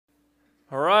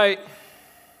All right.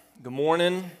 Good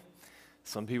morning.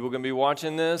 Some people are going to be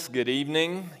watching this. Good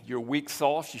evening. Your week's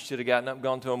off. You should have gotten up,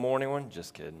 gone to a morning one.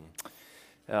 Just kidding.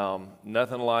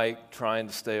 Nothing like trying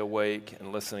to stay awake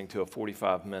and listening to a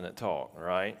 45-minute talk,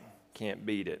 right? Can't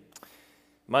beat it.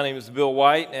 My name is Bill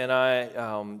White, and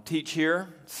I teach here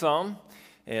some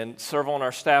and serve on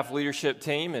our staff leadership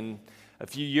team. And a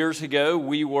few years ago,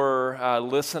 we were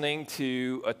listening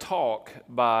to a talk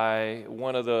by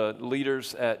one of the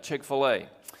leaders at Chick-fil-A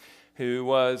who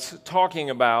was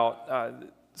talking about a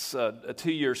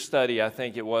 2-year study, I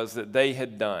think it was, that they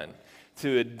had done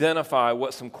to identify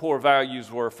what some core values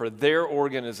were for their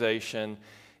organization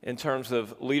in terms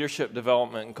of leadership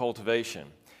development and cultivation.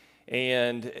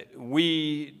 And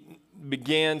we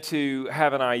began to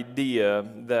have an idea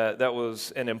that that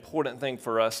was an important thing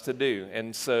for us to do.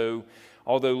 And so,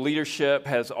 although leadership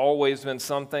has always been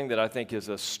something that I think is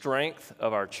a strength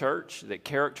of our church, that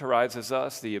characterizes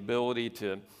us, the ability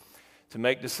to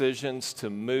make decisions, to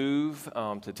move,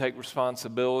 to take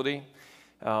responsibility,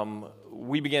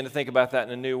 we began to think about that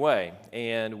in a new way.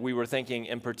 And we were thinking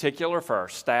in particular for our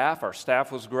staff. Our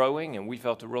staff was growing, and we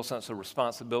felt a real sense of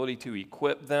responsibility to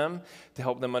equip them, to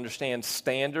help them understand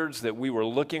standards that we were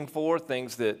looking for,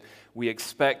 things that we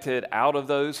expected out of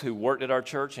those who worked at our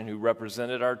church and who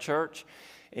represented our church.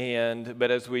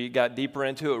 But as we got deeper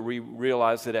into it, we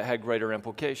realized that it had greater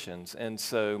implications. And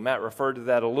so Matt referred to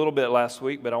that a little bit last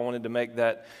week, but I wanted to make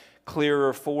that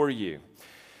clearer for you.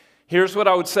 Here's what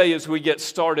I would say as we get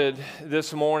started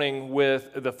this morning with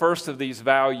the first of these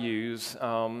values,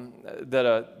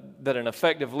 that an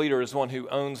effective leader is one who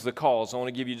owns the cause. I want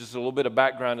to give you just a little bit of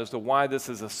background as to why this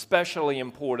is especially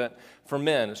important for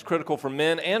men. It's critical for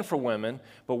men and for women,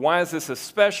 but why is this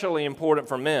especially important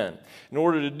for men? In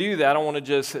order to do that, I want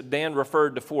to Dan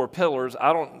referred to 4 pillars.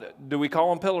 Do we call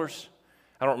them pillars?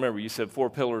 I don't remember. You said 4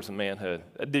 pillars of manhood.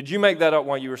 Did you make that up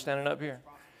while you were standing up here?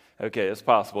 Okay, it's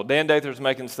possible. Dan Dather's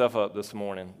making stuff up this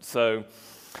morning. So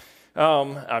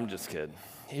I'm just kidding.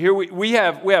 Here we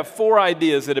have 4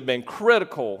 ideas that have been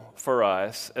critical for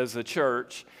us as a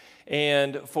church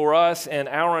and for us and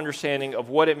our understanding of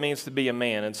what it means to be a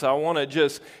man. And so I want to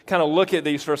just kind of look at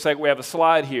these for a second. We have a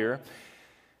slide here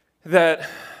that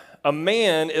a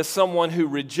man is someone who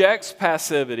rejects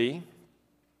passivity,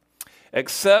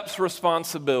 accepts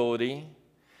responsibility,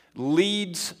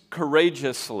 leads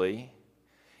courageously,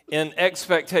 in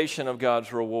expectation of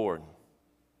God's reward.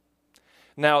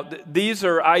 Now, these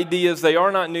are ideas, they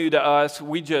are not new to us.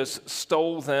 We just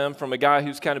stole them from a guy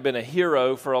who's kind of been a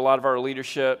hero for a lot of our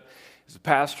leadership. He's a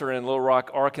pastor in Little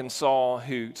Rock, Arkansas,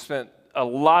 who spent a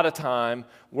lot of time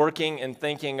working and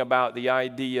thinking about the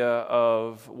idea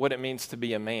of what it means to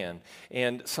be a man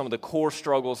and some of the core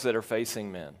struggles that are facing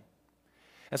men.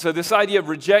 And so this idea of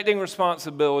rejecting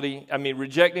passivity,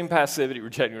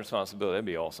 rejecting responsibility, that'd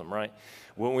be awesome, right?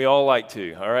 Wouldn't we all like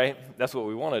to, all right? That's what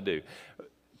we want to do.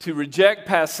 To reject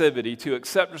passivity, to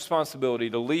accept responsibility,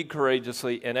 to lead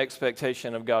courageously in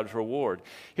expectation of God's reward.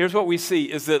 Here's what we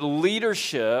see, is that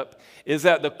leadership is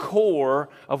at the core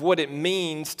of what it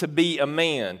means to be a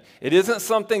man. It isn't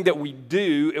something that we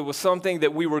do, it was something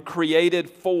that we were created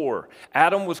for.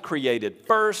 Adam was created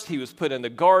first, he was put in the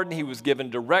garden, he was given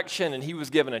direction, and he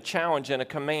was given a challenge and a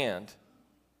command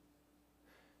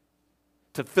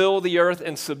to fill the earth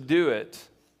and subdue it.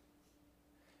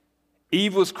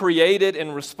 Eve was created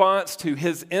in response to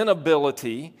his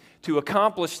inability to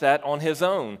accomplish that on his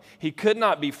own. He could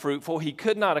not be fruitful. He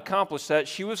could not accomplish that.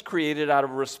 She was created out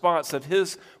of a response of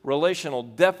his relational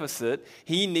deficit.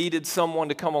 He needed someone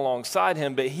to come alongside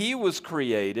him, but he was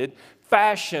created,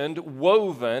 fashioned,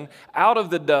 woven out of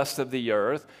the dust of the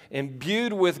earth,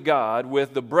 imbued with God,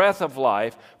 with the breath of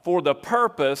life, for the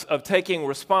purpose of taking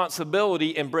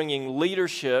responsibility and bringing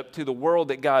leadership to the world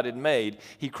that God had made.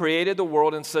 He created the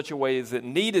world in such a way as it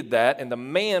needed that, and the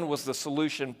man was the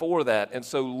solution for that. And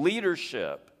so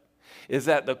leadership is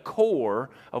at the core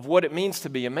of what it means to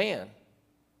be a man.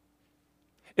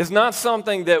 It's not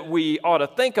something that we ought to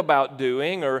think about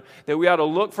doing or that we ought to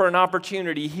look for an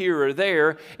opportunity here or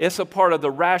there. It's a part of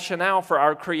the rationale for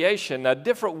our creation. Now,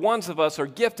 different ones of us are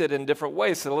gifted in different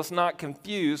ways, so let's not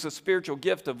confuse the spiritual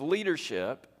gift of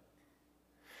leadership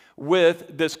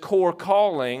with this core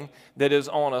calling that is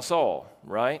on us all,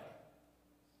 right?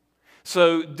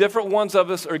 So different ones of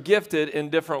us are gifted in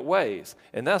different ways,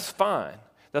 and that's fine.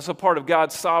 That's a part of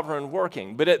God's sovereign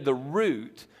working. But at the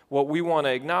root, what we want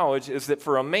to acknowledge is that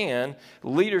for a man,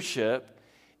 leadership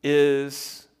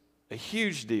is a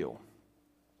huge deal.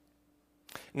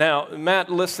 Now, Matt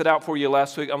listed out for you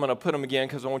last week. I'm going to put them again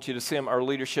because I want you to see them, our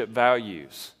leadership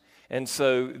values. And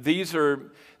so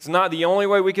it's not the only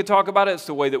way we could talk about it. It's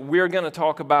the way that we're going to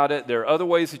talk about it. There are other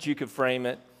ways that you could frame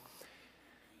it.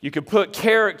 You could put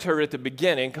character at the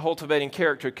beginning. Cultivating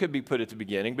character could be put at the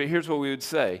beginning, but here's what we would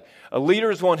say. A leader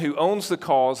is one who owns the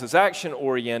cause, is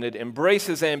action-oriented,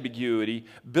 embraces ambiguity,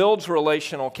 builds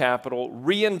relational capital,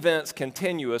 reinvents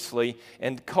continuously,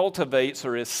 and cultivates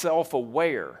or is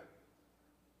self-aware.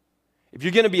 If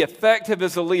you're going to be effective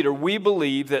as a leader, we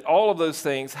believe that all of those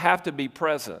things have to be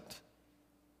present.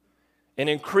 In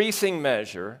increasing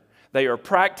measure, they are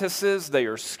practices, they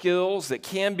are skills that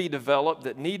can be developed,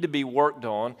 that need to be worked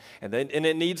on, and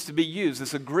it needs to be used.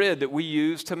 It's a grid that we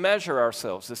use to measure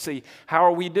ourselves, to see how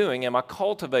are we doing? Am I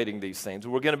cultivating these things?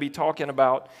 We're going to be talking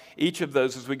about each of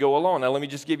those as we go along. Now, let me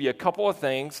just give you a couple of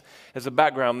things as a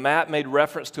background. Matt made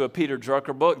reference to a Peter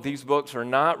Drucker book. These books are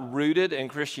not rooted in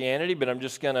Christianity, but I'm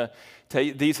just going to tell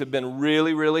you, these have been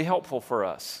really, really helpful for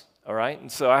us. All right,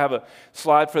 and so I have a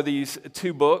slide for these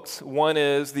two books. One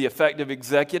is The Effective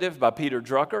Executive by Peter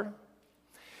Drucker.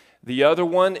 The other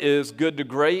one is Good to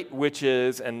Great, which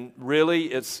is, and really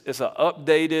it's an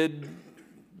updated,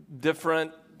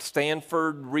 different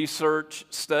Stanford research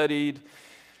studied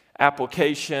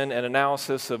application and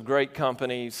analysis of great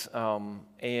companies,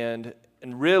 and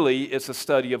really it's a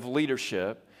study of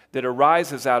leadership that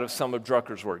arises out of some of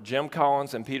Drucker's work. Jim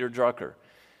Collins and Peter Drucker.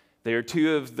 They are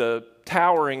two of the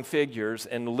towering figures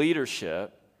in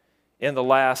leadership in the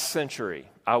last century,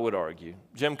 I would argue.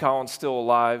 Jim Collins still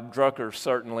alive, Drucker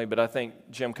certainly, but I think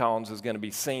Jim Collins is going to be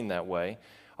seen that way,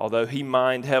 although he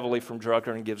mined heavily from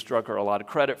Drucker and gives Drucker a lot of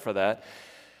credit for that.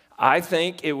 I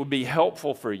think it would be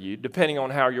helpful for you, depending on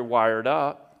how you're wired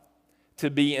up, to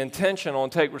be intentional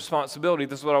and take responsibility.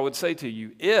 This is what I would say to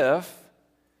you. If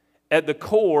at the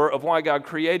core of why God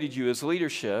created you is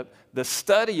leadership, the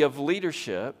study of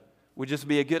leadership would just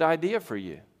be a good idea for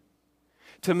you.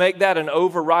 To make that an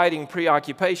overriding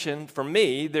preoccupation, for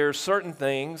me, there are certain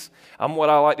things. I'm what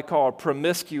I like to call a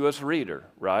promiscuous reader,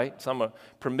 right? So I'm a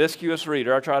promiscuous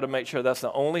reader. I try to make sure that's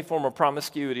the only form of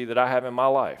promiscuity that I have in my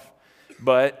life.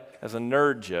 But as a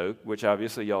nerd joke, which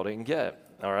obviously y'all didn't get,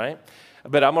 all right?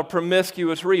 But I'm a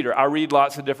promiscuous reader. I read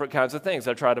lots of different kinds of things.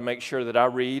 I try to make sure that I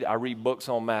read books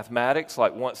on mathematics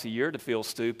like once a year to feel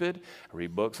stupid. I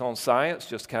read books on science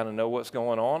just to kind of know what's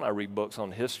going on. I read books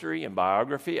on history and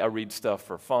biography. I read stuff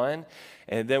for fun.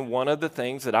 And then one of the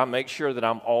things that I make sure that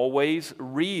I'm always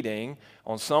reading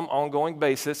on some ongoing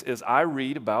basis is I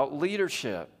read about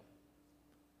leadership.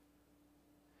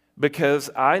 Because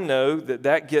I know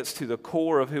that gets to the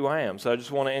core of who I am. So I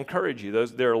just want to encourage you.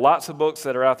 There are lots of books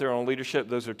that are out there on leadership.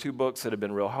 Those are two books that have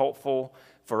been real helpful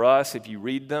for us. If you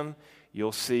read them,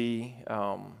 you'll see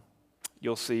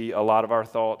a lot of our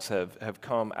thoughts have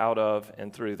come out of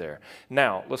and through there.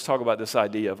 Now, let's talk about this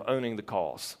idea of owning the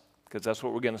cause, because that's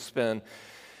what we're going to spend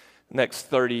the next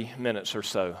 30 minutes or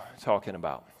so talking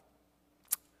about.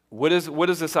 What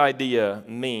does this idea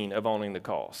mean of owning the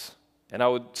cause? And I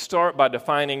would start by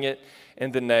defining it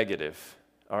in the negative,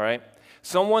 all right?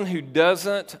 Someone who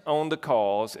doesn't own the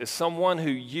cause is someone who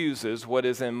uses what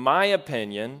is, in my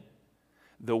opinion,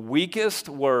 the weakest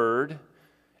word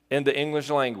in the English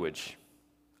language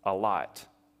a lot.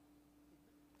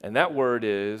 And that word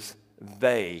is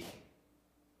they.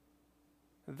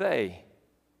 They.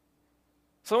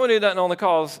 Someone who doesn't own the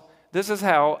cause, this is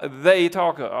how they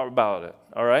talk about it,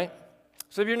 all right?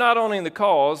 So if you're not owning the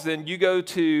cause, then you go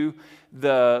to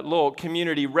the little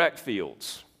community rec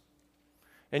fields.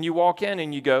 And you walk in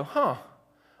and you go, I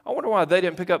wonder why they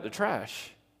didn't pick up the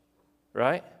trash,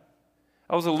 right?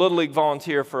 I was a Little League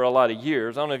volunteer for a lot of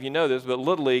years. I don't know if you know this, but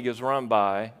Little League is run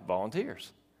by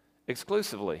volunteers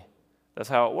exclusively. That's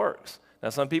how it works. Now,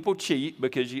 some people cheat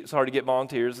because it's hard to get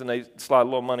volunteers and they slide a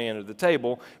little money under the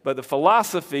table. But the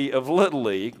philosophy of Little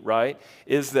League, right,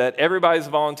 is that everybody's a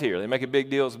volunteer. They make a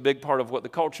big deal. It's a big part of what the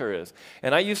culture is.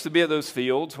 And I used to be at those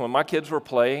fields when my kids were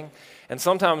playing. And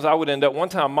sometimes I would end up, one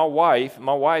time my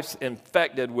wife's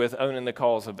infected with owning the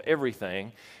cause of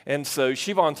everything. And so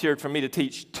she volunteered for me to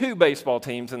teach 2 baseball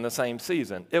teams in the same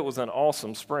season. It was an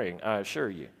awesome spring, I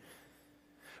assure you.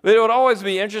 But it would always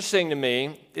be interesting to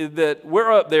me that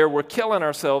we're up there, we're killing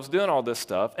ourselves doing all this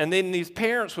stuff, and then these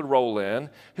parents would roll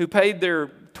in who paid their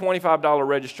 $25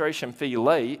 registration fee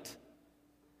late,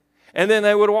 and then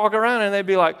they would walk around and they'd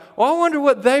be like, well, I wonder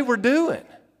what they were doing.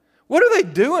 What are they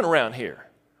doing around here?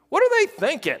 What are they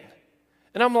thinking?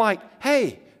 And I'm like,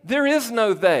 hey, there is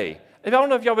no they. I don't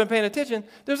know if y'all been paying attention.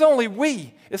 There's only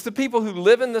we. It's the people who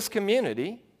live in this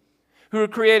community who are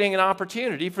creating an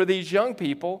opportunity for these young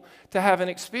people to have an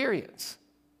experience.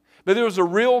 But there was a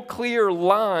real clear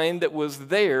line that was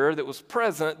there, that was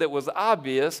present, that was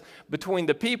obvious between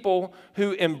the people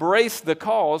who embraced the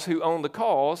cause, who owned the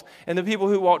cause, and the people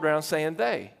who walked around saying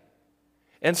they.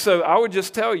 And so I would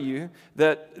just tell you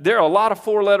that there are a lot of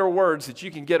four-letter words that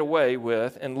you can get away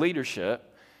with in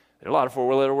leadership. There are a lot of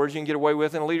four-letter words you can get away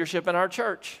with in leadership in our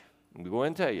church. Let me go ahead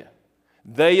and tell you.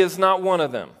 They is not one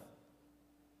of them.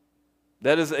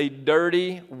 That is a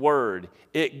dirty word.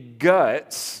 It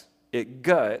guts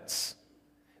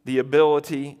the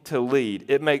ability to lead.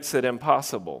 It makes it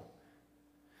impossible.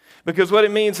 Because what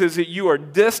it means is that you are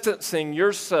distancing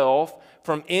yourself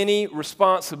from any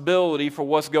responsibility for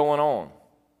what's going on.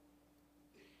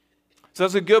 So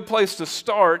that's a good place to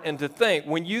start and to think.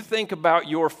 When you think about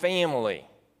your family,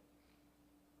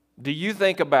 do you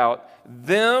think about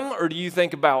them or do you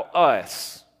think about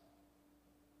us?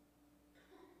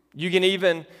 You can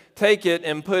even take it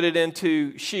and put it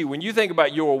into she. When you think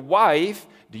about your wife,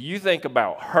 do you think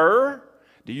about her?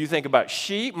 Do you think about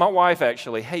she? My wife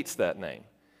actually hates that name.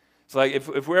 It's like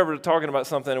if we're ever talking about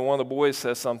something and one of the boys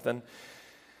says something,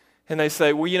 and they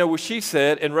say, well, you know what she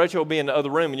said, and Rachel will be in the other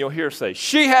room, and you'll hear her say,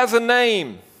 she has a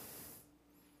name.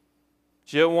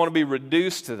 She doesn't want to be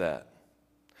reduced to that.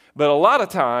 But a lot of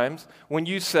times, when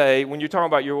you're talking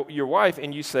about your wife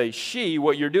and you say she,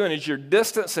 what you're doing is you're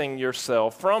distancing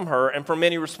yourself from her and from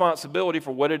any responsibility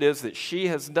for what it is that she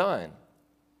has done.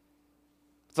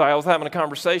 So I was having a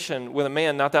conversation with a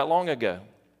man not that long ago.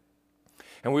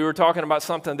 And we were talking about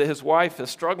something that his wife is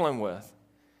struggling with.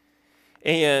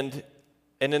 And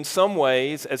in some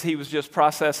ways, as he was just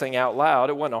processing out loud,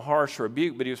 it wasn't a harsh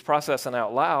rebuke, but he was processing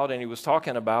out loud, and he was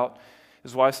talking about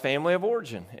his wife's family of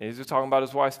origin. And he was talking about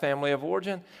his wife's family of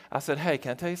origin. I said, hey,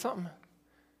 can I tell you something?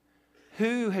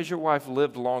 Who has your wife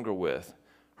lived longer with?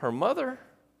 Her mother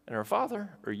and her father,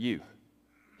 or you?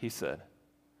 He said,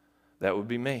 that would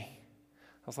be me.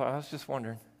 I was just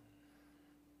wondering,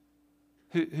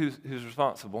 who's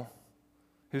responsible?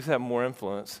 Who's had more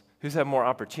influence? Who's had more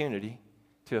opportunity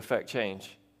to affect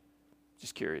change?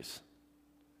 Just curious.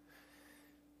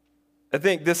 I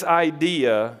think this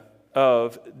idea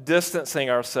of distancing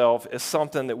ourselves is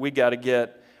something that we got to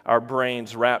get our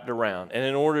brains wrapped around. And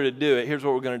in order to do it, here's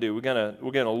what we're going to do. We're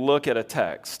going to look at a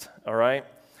text, all right?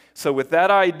 So with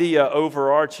that idea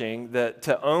overarching, that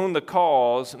to own the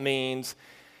cause means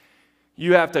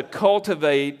you have to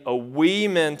cultivate a we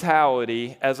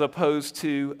mentality as opposed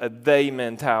to a they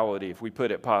mentality, if we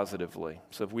put it positively.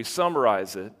 So if we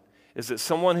summarize it, is that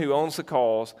someone who owns the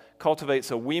cause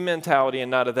cultivates a we mentality and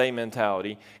not a they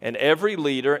mentality. And every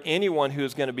leader, anyone who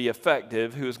is going to be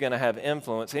effective, who is going to have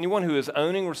influence, anyone who is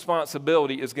owning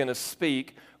responsibility is going to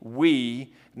speak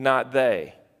we, not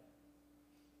they.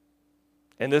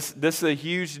 And this is a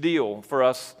huge deal for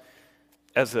us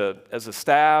as a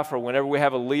staff, or whenever we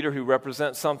have a leader who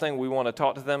represents something, we want to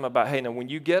talk to them about, hey, now when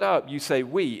you get up, you say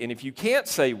we. And if you can't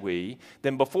say we,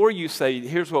 then before you say,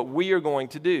 here's what we are going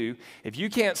to do, if you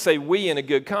can't say we in a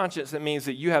good conscience, it means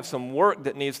that you have some work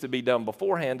that needs to be done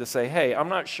beforehand to say, hey, I'm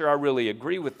not sure I really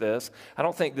agree with this. I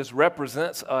don't think this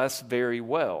represents us very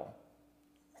well.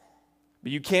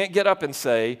 But you can't get up and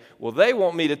say, well, they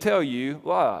want me to tell you,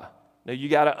 blah. No, you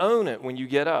got to own it when you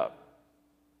get up.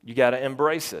 You got to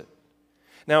embrace it.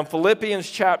 Now, in Philippians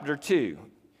chapter 2,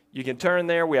 you can turn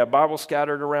there. We have Bibles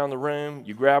scattered around the room.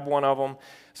 You grab one of them.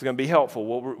 It's going to be helpful.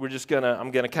 Well,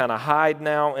 I'm going to kind of hide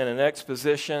now in an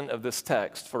exposition of this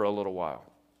text for a little while.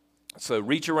 So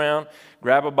reach around,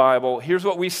 grab a Bible. Here's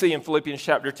what we see in Philippians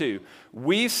chapter 2.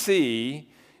 We see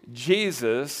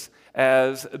Jesus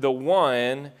as the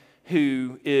one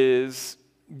who is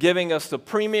giving us the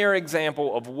premier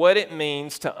example of what it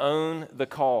means to own the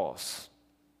cause.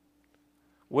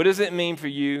 What does it mean for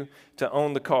you to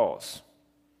own the cause?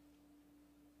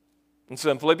 And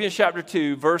so in Philippians chapter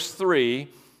 2, verse 3,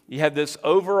 you have this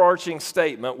overarching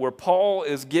statement where Paul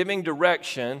is giving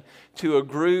direction to a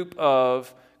group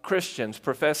of Christians,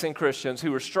 professing Christians,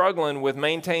 who are struggling with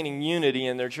maintaining unity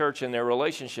in their church and their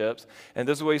relationships. And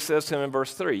this is what he says to them in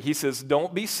verse 3. He says,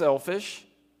 don't be selfish.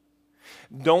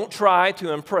 Don't try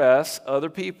to impress other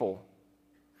people.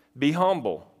 Be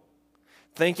humble.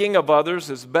 Thinking of others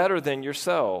is better than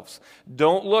yourselves.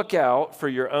 Don't look out for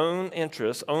your own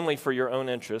interests, only for your own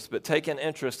interests, but take an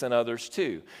interest in others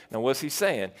too. Now, what's he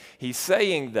saying? He's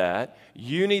saying that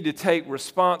you need to take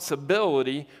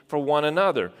responsibility for one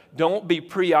another. Don't be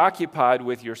preoccupied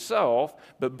with yourself,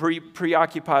 but be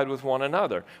preoccupied with one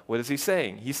another. What is he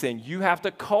saying? He's saying you have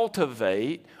to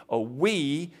cultivate a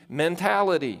we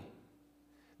mentality.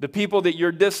 The people that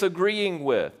you're disagreeing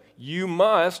with, You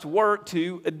must work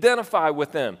to identify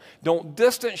with them. Don't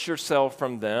distance yourself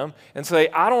from them and say,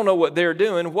 I don't know what they're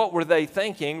doing. What were they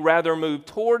thinking? Rather, move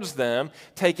towards them,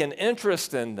 take an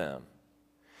interest in them.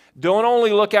 Don't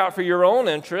only look out for your own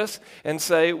interests and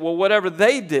say, well, whatever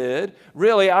they did,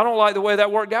 really, I don't like the way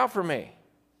that worked out for me.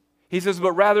 He says,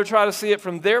 but rather try to see it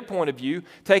from their point of view,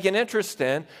 take an interest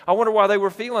in. I wonder why they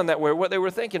were feeling that way, or what they were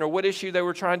thinking, or what issue they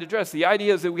were trying to address. The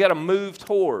idea is that we got to move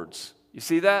towards. You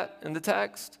see that in the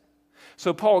text?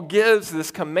 So Paul gives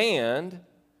this command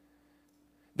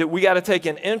that we got to take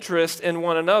an interest in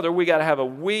one another. We got to have a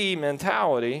we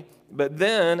mentality. But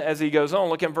then, as he goes on,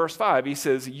 look in verse 5, he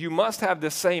says, you must have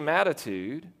the same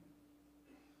attitude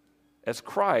as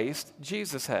Christ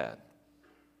Jesus had,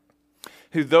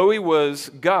 who though he was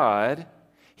God,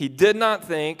 he did not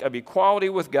think of equality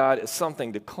with God as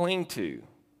something to cling to.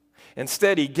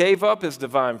 Instead, he gave up his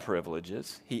divine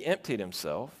privileges. He emptied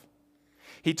himself.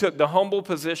 He took the humble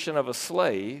position of a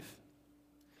slave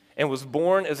and was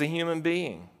born as a human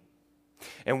being.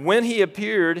 And when he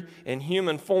appeared in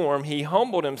human form, he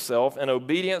humbled himself in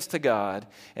obedience to God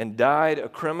and died a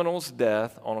criminal's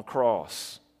death on a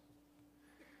cross.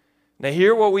 Now,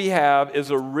 here what we have is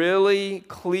a really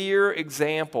clear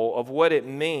example of what it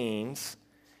means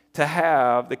to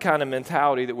have the kind of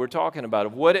mentality that we're talking about,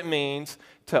 of what it means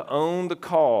to own the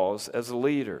cause as a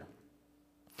leader.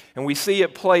 And we see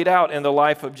it played out in the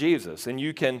life of Jesus. And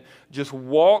you can just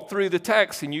walk through the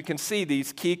text and you can see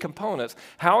these key components.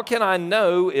 How can I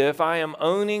know if I am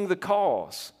owning the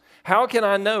cause? How can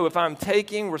I know if I'm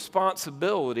taking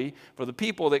responsibility for the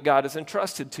people that God has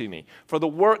entrusted to me, for the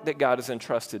work that God has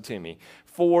entrusted to me,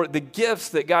 for the gifts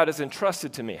that God has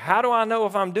entrusted to me? How do I know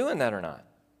if I'm doing that or not?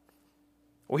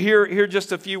 Well, here are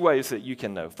just a few ways that you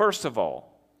can know. First of all,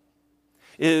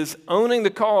 is owning the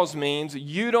cause means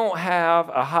you don't have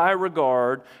a high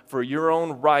regard for your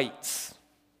own rights.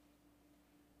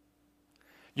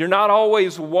 You're not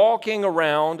always walking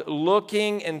around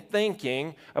looking and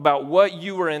thinking about what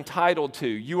you are entitled to.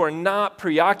 You are not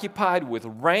preoccupied with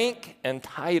rank and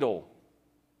title.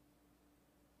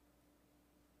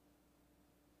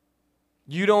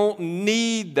 You don't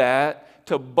need that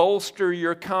to bolster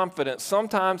your confidence.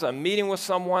 Sometimes I'm meeting with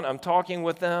someone, I'm talking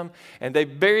with them, and they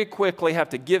very quickly have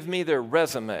to give me their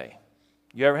resume.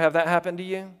 You ever have that happen to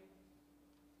you?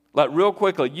 Like real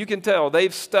quickly, you can tell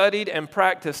they've studied and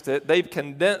practiced it, they've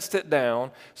condensed it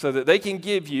down so that they can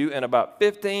give you in about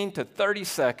 15 to 30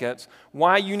 seconds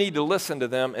why you need to listen to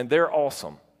them, and they're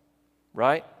awesome,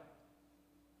 right?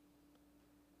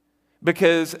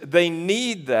 Because they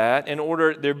need that in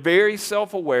order, they're very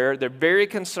self-aware, they're very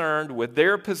concerned with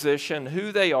their position,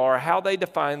 who they are, how they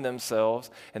define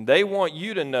themselves, and they want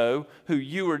you to know who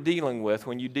you are dealing with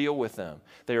when you deal with them.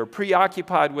 They are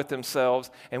preoccupied with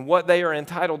themselves and what they are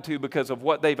entitled to because of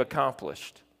what they've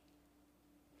accomplished.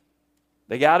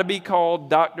 They got to be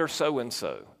called Dr.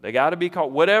 So-and-so. They got to be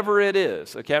called whatever it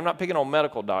is. Okay, I'm not picking on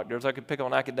medical doctors. I could pick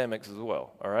on academics as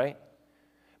well, all right?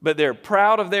 But they're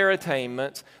proud of their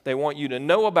attainments. They want you to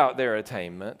know about their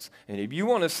attainments. And if you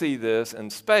want to see this in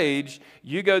spades,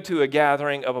 you go to a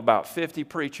gathering of about 50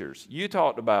 preachers. You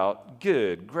talked about,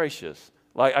 good gracious.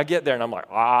 Like, I get there and I'm like,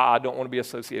 I don't want to be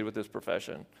associated with this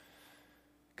profession.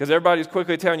 Because everybody's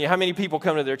quickly telling you how many people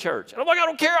come to their church. And I'm like, I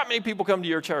don't care how many people come to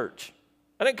your church.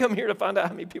 I didn't come here to find out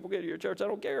how many people go to your church. I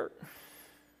don't care.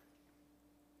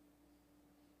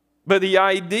 But the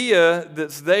idea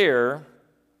that's there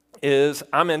is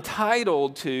I'm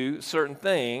entitled to certain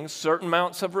things, certain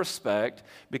amounts of respect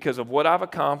because of what I've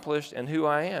accomplished and who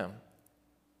I am.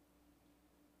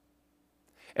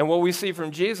 And what we see from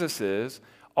Jesus is,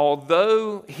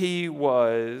 although he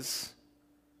was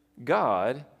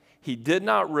God, he did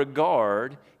not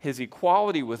regard his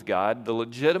equality with God, the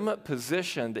legitimate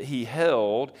position that he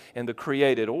held in the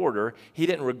created order, he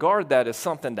didn't regard that as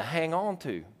something to hang on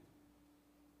to.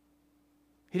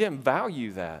 He didn't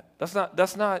value that.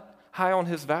 That's not high on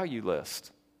his value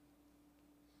list.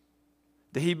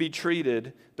 That he be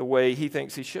treated the way he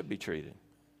thinks he should be treated,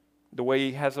 the way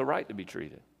he has the right to be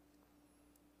treated.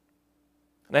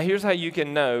 Now, here's how you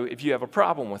can know if you have a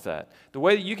problem with that. The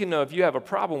way that you can know if you have a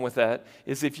problem with that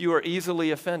is if you are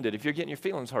easily offended, if you're getting your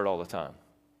feelings hurt all the time.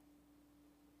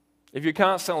 If you're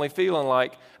constantly feeling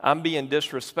like I'm being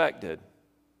disrespected,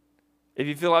 if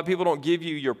you feel like people don't give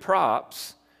you your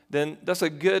props, then that's a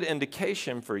good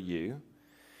indication for you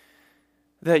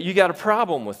that you got a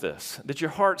problem with this, that your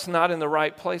heart's not in the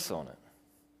right place on it.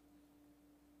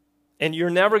 And you're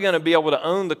never going to be able to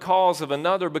own the cause of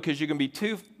another because you're going to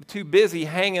be too busy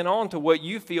hanging on to what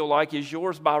you feel like is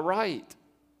yours by right.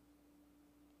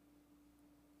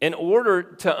 In order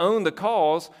to own the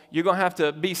cause, you're going to have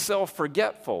to be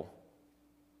self-forgetful.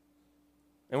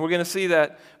 And we're going to see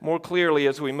that more clearly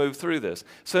as we move through this.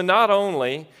 So not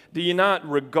only do you not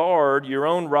regard your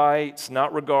own rights,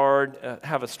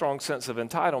 have a strong sense of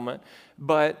entitlement,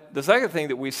 but the second thing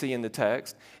that we see in the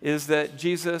text is that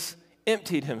Jesus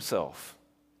emptied himself.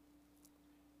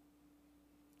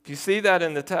 If you see that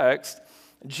in the text,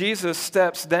 Jesus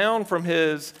steps down from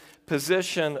his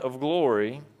position of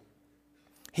glory.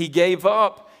 He gave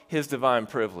up his divine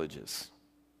privileges.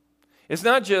 It's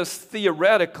not just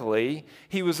theoretically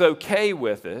he was okay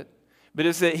with it, but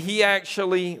it's that he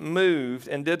actually moved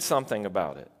and did something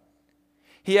about it.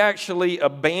 He actually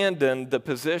abandoned the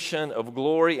position of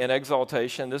glory and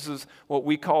exaltation. This is what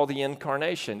we call the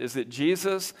incarnation, is that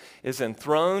Jesus is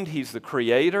enthroned. He's the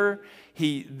creator.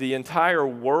 The entire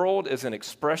world is an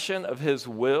expression of his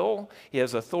will. He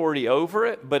has authority over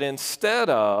it. But instead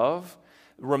of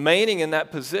remaining in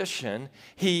that position,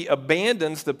 he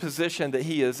abandons the position that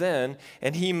he is in,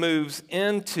 and he moves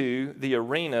into the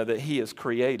arena that he has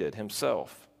created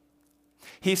himself.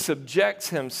 He subjects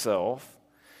himself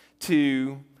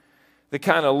to the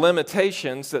kind of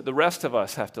limitations that the rest of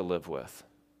us have to live with.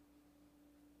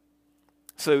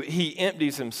 So he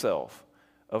empties himself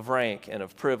of rank and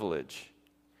of privilege.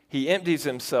 He empties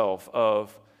himself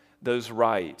of those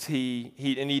rights.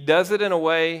 He does it in a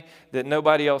way that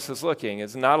nobody else is looking.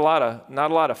 It's not a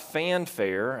lot of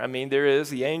fanfare. I mean, there is,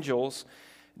 the angels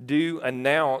do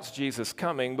announce Jesus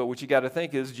coming, but what you got to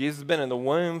think is Jesus has been in the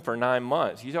womb for 9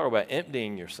 months. You talk about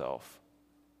emptying yourself.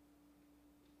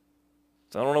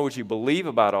 So I don't know what you believe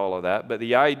about all of that, but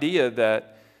the idea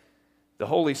that the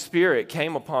Holy Spirit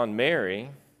came upon Mary,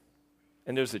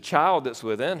 and there's a child that's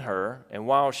within her, and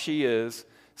while she is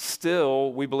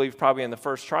still, we believe probably in the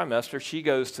first trimester, she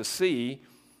goes to see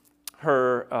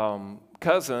her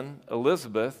cousin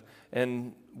Elizabeth,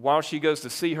 and while she goes to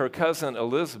see her cousin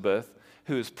Elizabeth,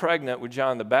 who is pregnant with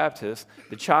John the Baptist,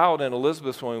 the child in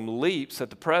Elizabeth's womb leaps at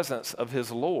the presence of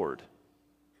his Lord.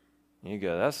 You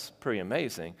go, that's pretty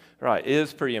amazing. Right, it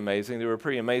is pretty amazing. There were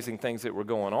pretty amazing things that were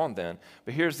going on then.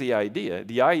 But here's the idea.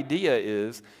 The idea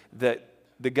is that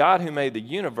the God who made the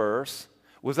universe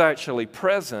was actually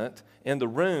present in the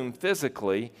room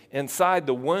physically inside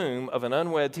the womb of an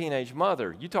unwed teenage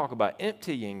mother. You talk about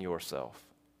emptying yourself.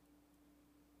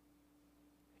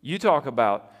 You talk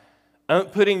about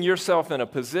putting yourself in a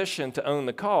position to own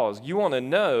the cause. You want to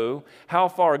know how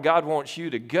far God wants you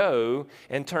to go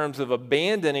in terms of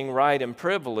abandoning right and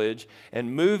privilege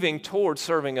and moving towards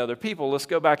serving other people. Let's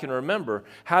go back and remember,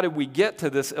 how did we get to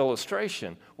this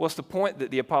illustration? What's the point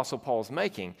that the Apostle Paul's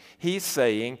making? He's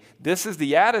saying this is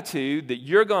the attitude that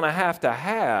you're going to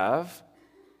have.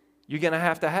 You're going to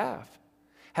have.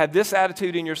 Had this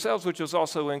attitude in yourselves, which was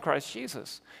also in Christ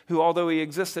Jesus, who, although he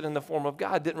existed in the form of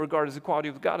God, didn't regard his equality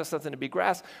with God as something to be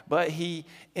grasped, but he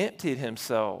emptied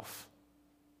himself.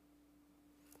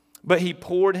 But he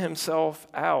poured himself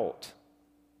out.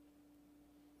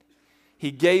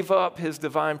 He gave up his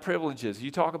divine privileges. You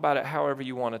talk about it however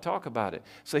you want to talk about it.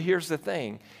 So here's the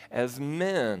thing. As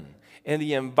men, in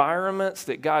the environments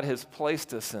that God has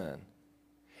placed us in,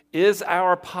 is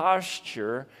our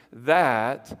posture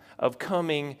that of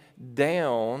coming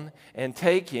down and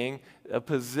taking a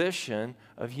position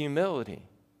of humility,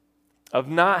 of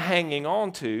not hanging on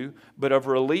to, but of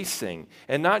releasing,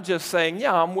 and not just saying,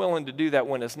 yeah, I'm willing to do that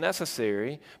when it's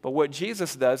necessary, but what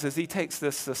Jesus does is he takes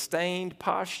this sustained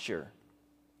posture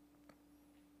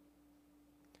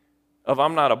of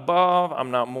I'm not above,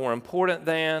 I'm not more important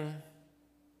than.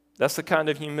 That's the kind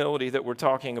of humility that we're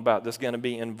talking about that's going to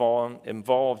be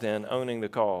involved in owning the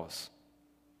cause.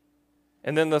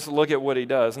 And then let's look at what he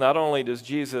does. Not only does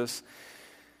Jesus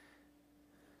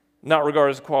not regard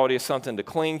his equality as something to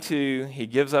cling to, he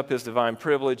gives up his divine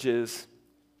privileges.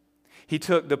 He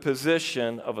took the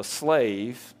position of a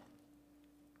slave,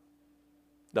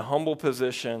 the humble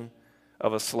position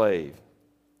of a slave.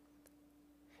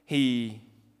 He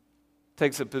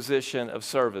takes a position of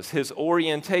service. His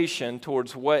orientation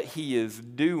towards what he is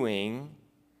doing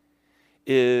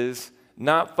is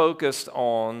not focused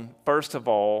on, first of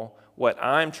all, what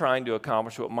I'm trying to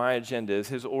accomplish, what my agenda is.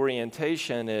 His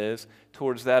orientation is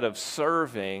towards that of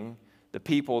serving the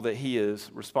people that he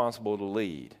is responsible to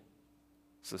lead.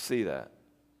 So see that.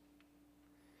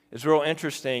 It's real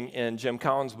interesting in Jim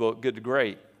Collins' book, Good to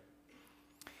Great.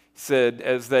 He said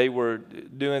as they were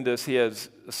doing this, he has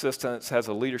assistants, has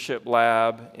a leadership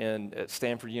lab at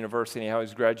Stanford University, and he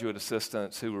has graduate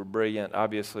assistants who were brilliant,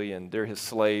 obviously, and they're his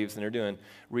slaves, and they're doing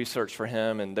research for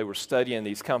him, and they were studying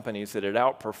these companies that had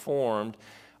outperformed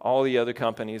all the other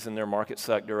companies in their market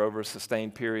sector over a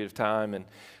sustained period of time and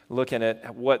looking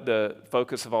at what the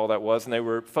focus of all that was. And they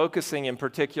were focusing in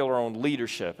particular on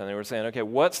leadership. And they were saying, okay,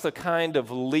 what's the kind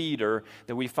of leader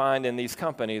that we find in these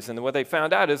companies? And what they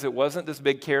found out is it wasn't this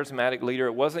big charismatic leader.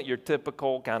 It wasn't your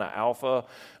typical kind of alpha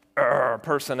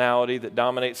personality that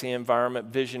dominates the environment,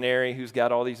 visionary, who's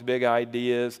got all these big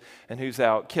ideas and who's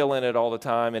out killing it all the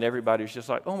time, and everybody's just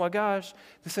like, oh my gosh,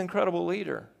 this incredible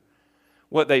leader.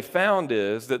 What they found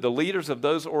is that the leaders of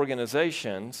those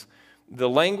organizations, the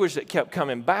language that kept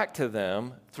coming back to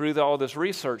them through all this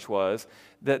research was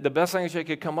that the best language they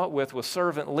could come up with was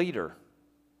servant leader.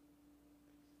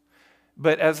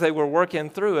 But as they were working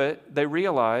through it, they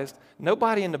realized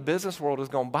nobody in the business world is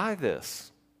going to buy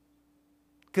this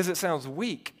because it sounds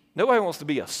weak. Nobody wants to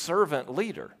be a servant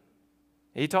leader.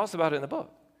 He talks about it in the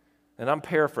book. And I'm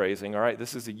paraphrasing, all right?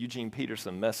 This is a Eugene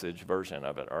Peterson message version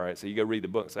of it, all right? So you go read the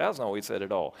book and say, that's not what he said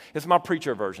at all. It's my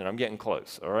preacher version. I'm getting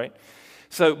close, all right?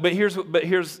 So, here's what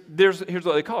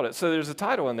they called it. So there's a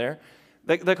title in there.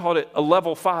 They called it a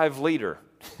level 5 leader.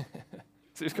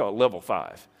 So it's called level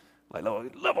 5. Like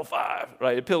level 5,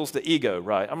 right? It appeals to ego,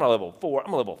 right? I'm not level 4.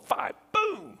 I'm a level 5.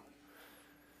 Boom.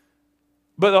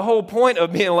 But the whole point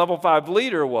of being a level 5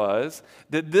 leader was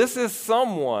that this is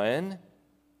someone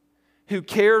who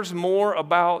cares more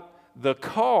about the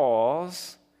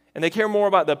cause and they care more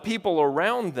about the people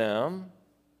around them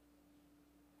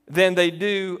than they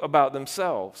do about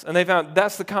themselves. And they found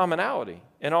that's the commonality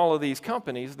in all of these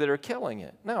companies that are killing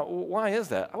it. Now, why is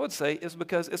that? I would say it's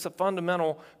because it's a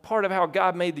fundamental part of how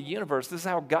God made the universe. This is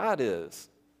how God is.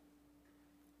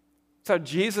 It's how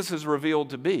Jesus is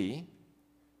revealed to be.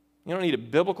 You don't need a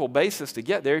biblical basis to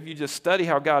get there. If you just study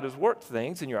how God has worked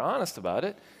things and you're honest about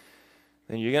it,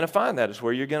 then you're going to find that is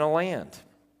where you're going to land.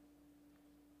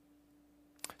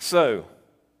 So,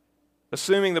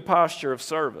 assuming the posture of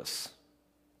service.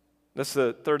 That's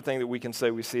the third thing that we can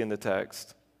say we see in the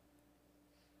text.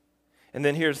 And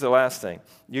then here's the last thing.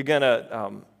 You're going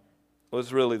to,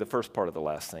 was really the first part of the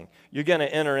last thing. You're going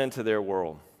to enter into their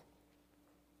world.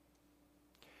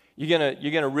 You're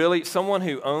going to really, someone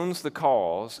who owns the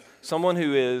cause, someone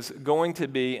who is going to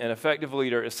be an effective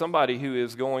leader is somebody who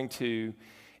is going to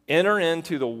enter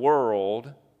into the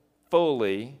world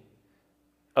fully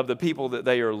of the people that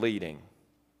they are leading.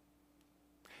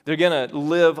 They're going to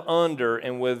live under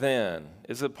and within.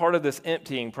 It's a part of this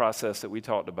emptying process that we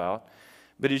talked about.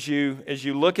 But as you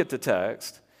look at the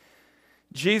text,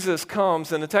 Jesus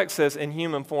comes, and the text says in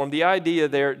human form. The idea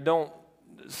there,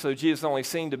 so Jesus only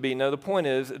seemed to be. No, the point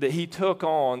is that he took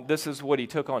on, this is what he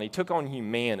took on. He took on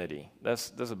humanity.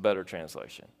 That's a better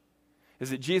translation.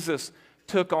 Is that Jesus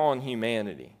took on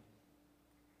humanity.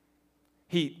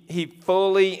 He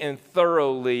fully and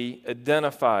thoroughly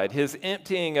identified. His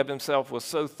emptying of himself was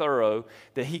so thorough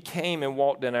that he came and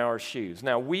walked in our shoes.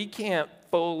 Now, we can't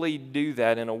fully do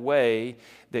that in a way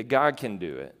that God can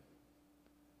do it.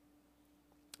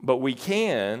 But we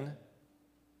can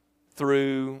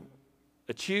through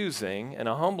a choosing and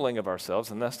a humbling of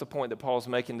ourselves, and that's the point that Paul's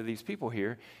making to these people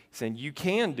here. He's saying you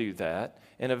can do that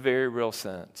in a very real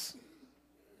sense,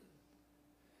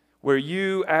 where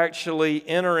you actually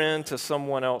enter into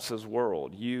someone else's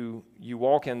world. You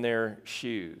walk in their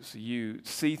shoes. You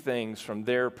see things from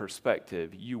their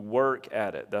perspective. You work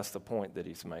at it. That's the point that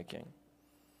he's making.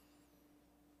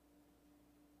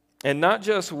 And not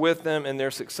just with them and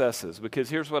their successes, because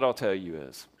here's what I'll tell you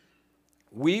is,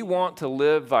 we want to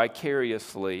live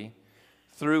vicariously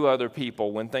through other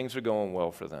people when things are going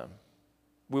well for them.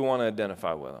 We want to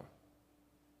identify with them.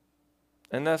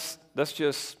 And that's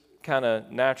just kind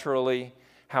of naturally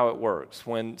how it works.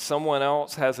 When someone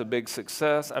else has a big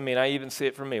success, I mean, I even see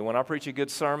it for me. When I preach a good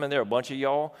sermon, there are a bunch of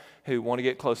y'all who want to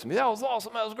get close to me. That was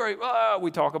awesome. That was great.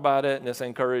 We talk about it, and it's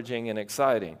encouraging and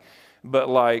exciting. But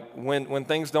like when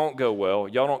things don't go well,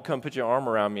 y'all don't come put your arm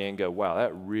around me and go, wow,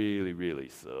 that really, really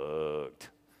sucked.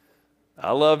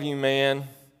 I love you, man.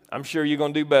 I'm sure you're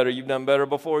going to do better. You've done better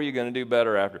before. You're going to do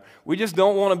better after. We just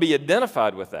don't want to be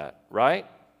identified with that, right?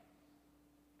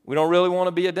 We don't really want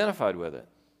to be identified with it.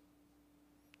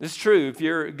 It's true. If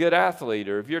you're a good athlete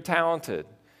or if you're talented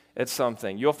at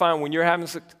something, you'll find when you're having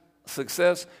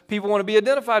success, people want to be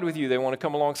identified with you. They want to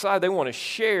come alongside. They want to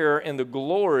share in the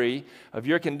glory of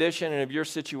your condition and of your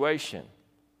situation.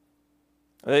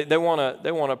 They want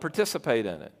to participate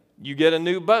in it. You get a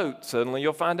new boat, suddenly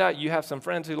you'll find out you have some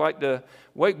friends who like to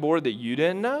wakeboard that you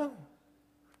didn't know.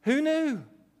 Who knew?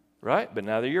 Right? But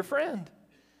now they're your friend.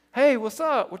 Hey, what's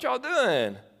up? What y'all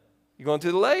doing? You going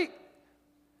to the lake?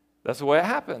 That's the way it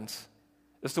happens.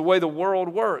 It's the way the world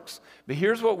works. But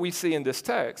here's what we see in this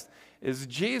text, is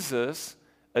Jesus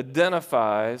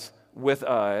identifies with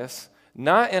us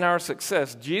not in our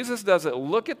success. Jesus doesn't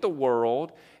look at the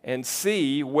world and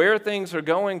see where things are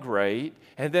going great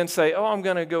and then say, oh, I'm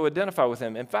going to go identify with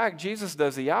him. In fact, Jesus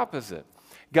does the opposite.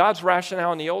 God's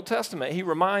rationale in the Old Testament, he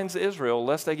reminds Israel,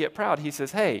 lest they get proud, he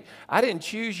says, hey, I didn't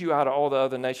choose you out of all the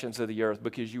other nations of the earth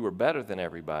because you were better than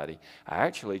everybody. I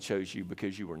actually chose you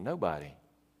because you were nobody.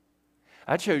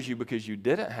 I chose you because you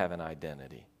didn't have an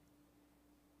identity.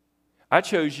 I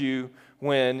chose you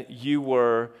when you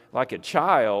were like a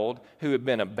child who had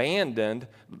been abandoned.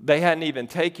 They hadn't even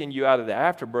taken you out of the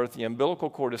afterbirth. The umbilical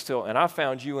cord is still, and I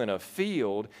found you in a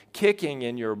field kicking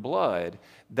in your blood.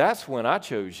 That's when I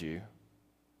chose you.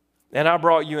 And I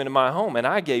brought you into my home, and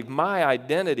I gave my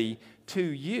identity to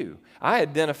you. I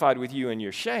identified with you in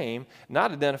your shame,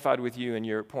 not identified with you in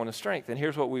your point of strength. And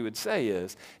here's what we would say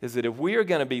is that if we are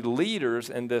going to be leaders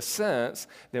in this sense,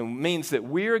 then it means that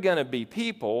we're going to be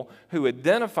people who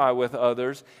identify with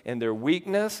others in their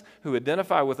weakness, who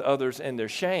identify with others in their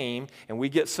shame, and we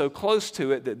get so close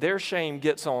to it that their shame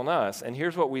gets on us. And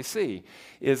here's what we see,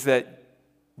 is that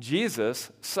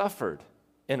Jesus suffered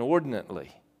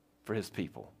inordinately for his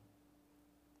people.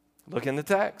 Look in the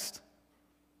text.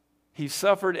 He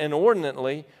suffered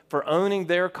inordinately for owning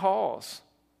their cause.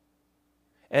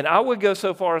 And I would go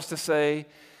so far as to say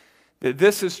that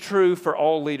this is true for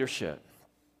all leadership.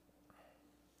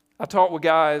 I talk with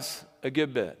guys a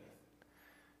good bit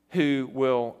who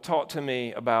will talk to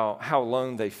me about how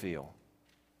alone they feel,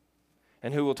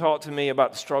 and who will talk to me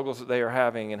about the struggles that they are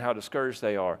having and how discouraged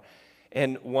they are.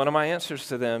 And one of my answers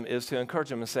to them is to encourage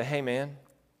them and say, hey man,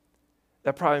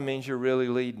 that probably means you're really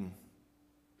leading.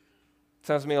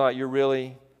 Sounds to me like you're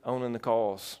really owning the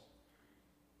cause.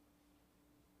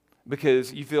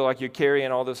 Because you feel like you're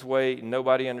carrying all this weight and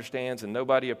nobody understands and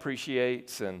nobody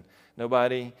appreciates and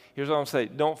nobody. Here's what I'm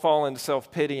saying. Don't fall into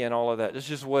self-pity and all of that. It's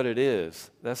just what it is.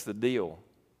 That's the deal.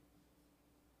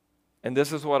 And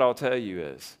this is what I'll tell you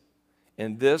is,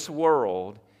 in this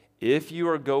world, if you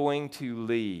are going to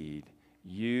lead,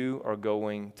 you are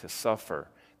going to suffer.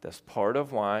 That's part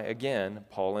of why, again,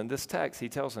 Paul in this text, he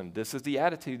tells them, this is the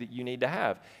attitude that you need to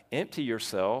have. Empty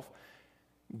yourself,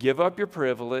 give up your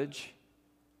privilege,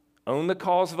 own the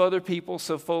cause of other people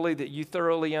so fully that you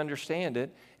thoroughly understand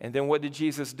it. And then what did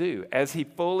Jesus do? As he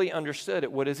fully understood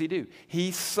it, what does he do?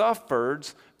 He suffered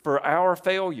for our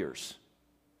failures.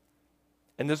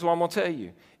 And this is what I'm going to tell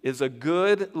you, is a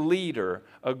good leader,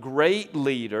 a great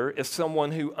leader, is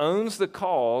someone who owns the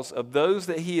cause of those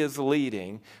that he is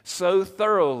leading so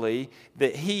thoroughly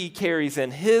that he carries in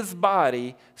his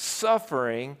body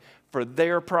suffering for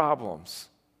their problems.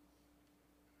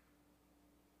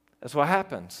 That's what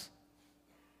happens.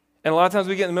 And a lot of times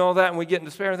we get in the middle of that and we get in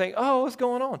despair and think, oh, what's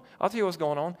going on? I'll tell you what's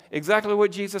going on. Exactly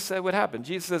what Jesus said would happen.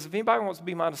 Jesus says, if anybody wants to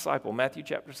be my disciple, Matthew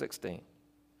chapter 16,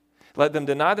 let them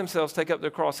deny themselves, take up their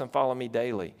cross, and follow me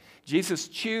daily. Jesus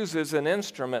chooses an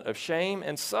instrument of shame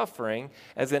and suffering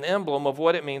as an emblem of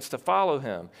what it means to follow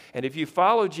him. And if you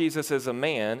follow Jesus as a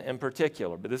man in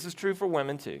particular, but this is true for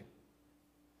women too,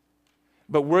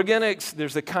 but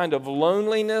there's a kind of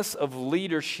loneliness of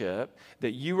leadership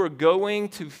that you are going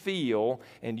to feel,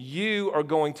 and you are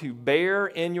going to bear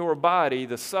in your body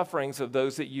the sufferings of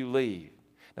those that you lead.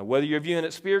 Now, whether you're viewing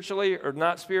it spiritually or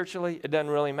not spiritually, it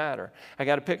doesn't really matter. I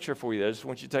got a picture for you that I just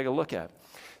want you to take a look at.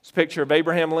 It's a picture of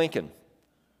Abraham Lincoln.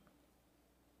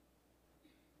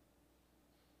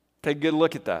 Take a good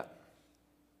look at that.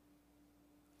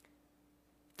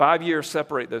 5 years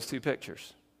separate those two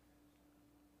pictures.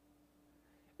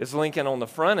 It's Lincoln on the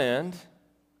front end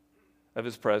of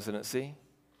his presidency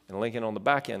and Lincoln on the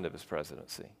back end of his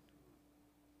presidency.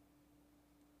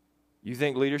 You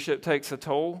think leadership takes a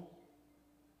toll?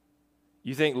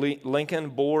 You think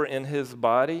Lincoln bore in his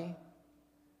body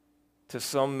to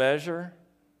some measure?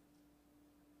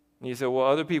 And you say, well,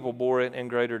 other people bore it in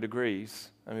greater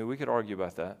degrees. I mean, we could argue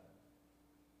about that.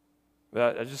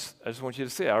 But I just want you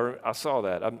to see, I saw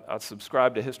that. I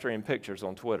subscribed to History and Pictures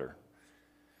on Twitter,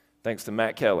 thanks to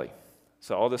Matt Kelly.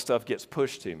 So all this stuff gets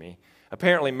pushed to me.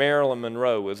 Apparently, Marilyn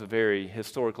Monroe was a very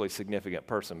historically significant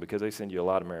person because they send you a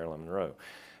lot of Marilyn Monroe.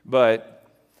 But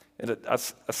I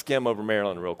skim over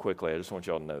Marilyn real quickly. I just want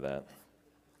y'all to know that.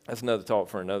 That's another talk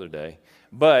for another day.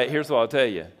 But here's what I'll tell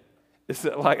you. It's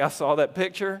like I saw that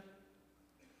picture,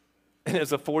 and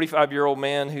it's a 45-year-old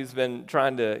man who's been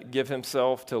trying to give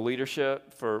himself to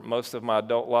leadership for most of my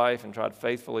adult life and try to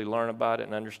faithfully learn about it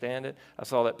and understand it. I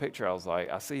saw that picture. I was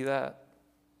like, I see that.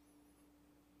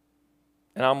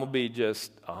 And I'm going to be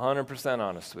just 100%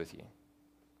 honest with you.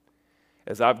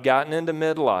 As I've gotten into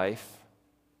midlife,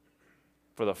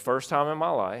 for the first time in my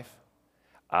life,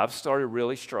 I've started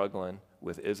really struggling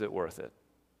with, is it worth it?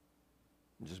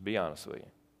 Just be honest with you.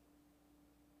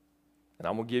 And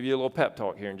I'm going to give you a little pep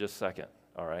talk here in just a second,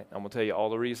 all right? I'm going to tell you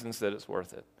all the reasons that it's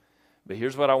worth it. But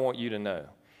here's what I want you to know,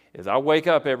 is I wake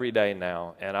up every day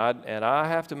now, and I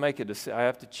have to make a decision. I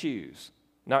have to choose.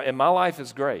 Now, and my life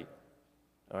is great,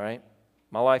 all right?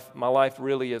 My life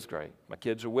really is great. My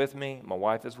kids are with me. My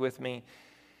wife is with me.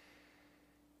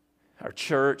 Our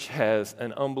church has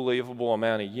an unbelievable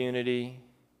amount of unity.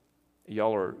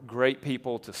 Y'all are great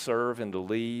people to serve and to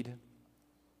lead.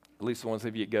 At least the ones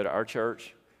of you that go to our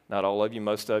church. Not all of you,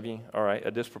 most of you. All right,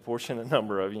 a disproportionate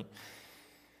number of you.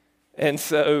 And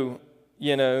so,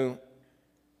 you know,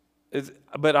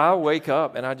 but I wake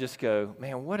up and I just go,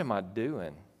 man, what am I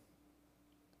doing?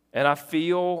 And I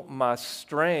feel my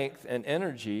strength and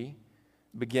energy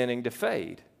beginning to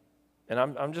fade. And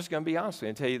I'm just going to be honest with you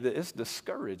and tell you that it's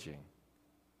discouraging.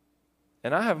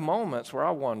 And I have moments where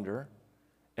I wonder,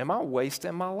 am I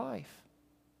wasting my life?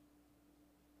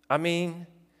 I mean,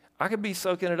 I could be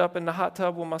soaking it up in the hot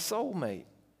tub with my soulmate.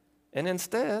 And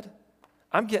instead,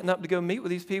 I'm getting up to go meet with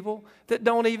these people that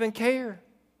don't even care.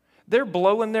 They're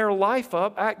blowing their life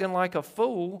up, acting like a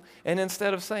fool, and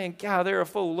instead of saying, God, they're a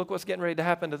fool, look what's getting ready to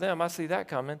happen to them, I see that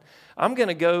coming, I'm going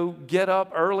to go get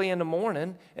up early in the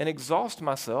morning and exhaust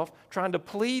myself trying to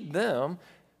plead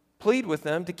with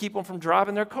them to keep them from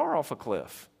driving their car off a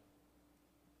cliff.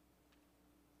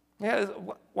 Yeah,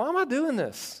 why am I doing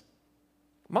this?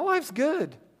 My life's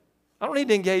good. I don't need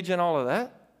to engage in all of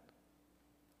that.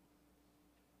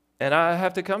 And I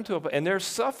have to come to and there's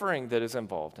suffering that is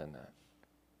involved in that.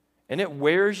 And it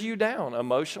wears you down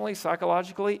emotionally,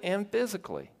 psychologically, and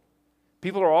physically.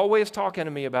 People are always talking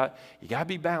to me about, you got to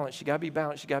be balanced, you got to be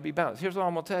balanced, you got to be balanced. Here's what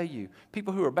I'm going to tell you.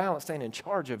 People who are balanced ain't in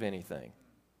charge of anything.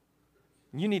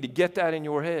 You need to get that in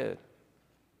your head.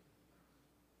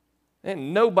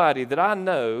 And nobody that I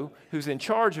know who's in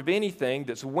charge of anything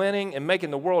that's winning and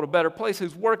making the world a better place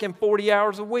who's working 40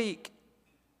 hours a week.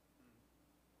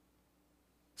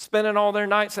 Spending all their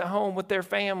nights at home with their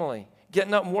family.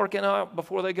 Getting up and working up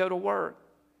before they go to work.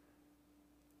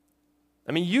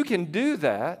 I mean, you can do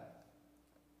that.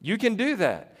 You can do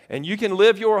that. And you can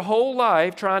live your whole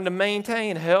life trying to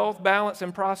maintain health, balance,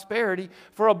 and prosperity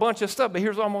for a bunch of stuff. But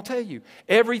here's what I'm going to tell you.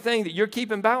 Everything that you're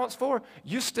keeping balance for,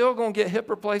 you're still going to get hip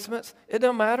replacements. It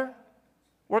doesn't matter.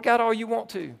 Work out all you want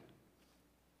to.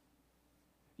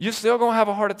 You're still going to have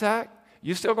a heart attack.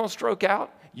 You're still going to stroke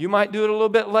out. You might do it a little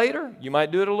bit later. You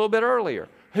might do it a little bit earlier.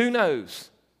 Who knows?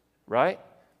 Right?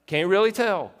 Can't really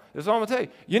tell. This is what I'm going to tell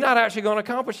you. You're not actually going to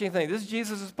accomplish anything. This is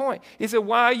Jesus' point. He said,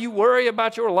 why you worry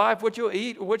about your life, what you'll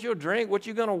eat, what you'll drink, what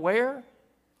you're going to wear?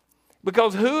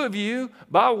 Because who of you,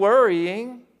 by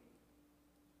worrying,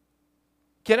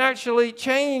 can actually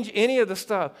change any of the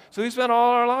stuff? So we spend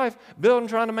all our life building,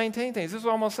 trying to maintain things. This is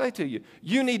what I'm going to say to you.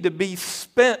 You need to be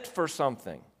spent for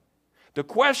something. The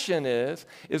question is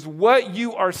what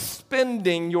you are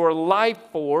spending your life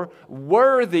for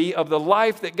worthy of the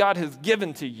life that God has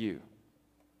given to you?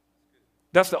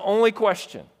 That's the only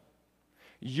question.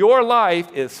 Your life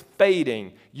is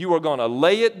fading. You are going to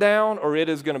lay it down or it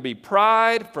is going to be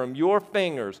pried from your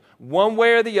fingers. One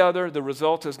way or the other, the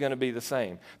result is going to be the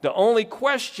same. The only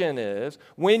question is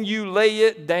when you lay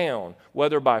it down,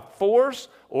 whether by force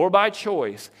or by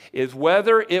choice, is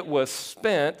whether it was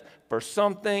spent for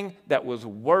something that was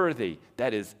worthy.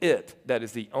 That is it. That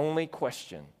is the only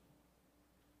question.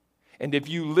 And if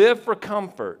you live for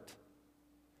comfort,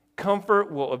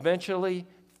 comfort will eventually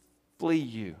flee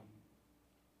you.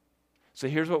 So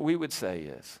here's what we would say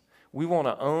is, we want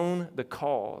to own the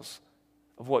cause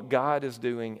of what God is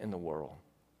doing in the world.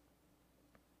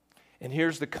 And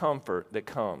here's the comfort that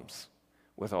comes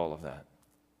with all of that.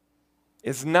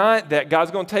 It's not that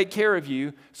God's going to take care of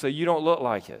you so you don't look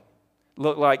like it.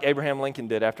 Look like Abraham Lincoln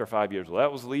did after 5 years. Well,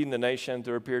 that was leading the nation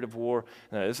through a period of war.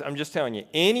 No, I'm just telling you,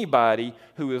 anybody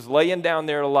who is laying down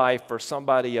their life for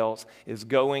somebody else is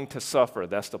going to suffer.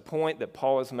 That's the point that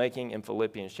Paul is making in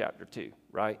Philippians chapter 2,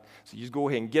 right? So you just go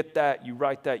ahead and get that, you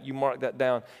write that, you mark that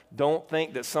down. Don't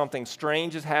think that something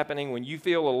strange is happening when you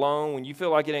feel alone, when you feel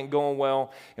like it ain't going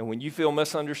well, and when you feel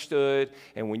misunderstood,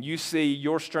 and when you see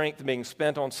your strength being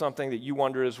spent on something that you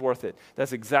wonder is worth it.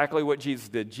 That's exactly what Jesus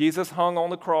did. Jesus hung on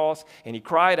the cross, and he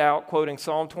cried out, quoting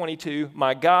Psalm 22,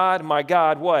 my God,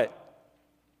 what?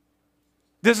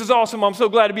 This is awesome. I'm so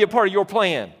glad to be a part of your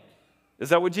plan. Is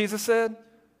that what Jesus said?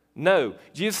 No.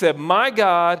 Jesus said, my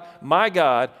God,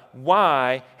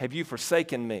 why have you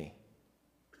forsaken me?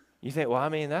 You think, well, I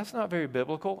mean, that's not very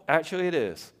biblical. Actually, it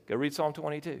is. Go read Psalm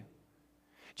 22.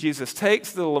 Jesus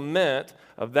takes the lament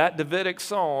of that Davidic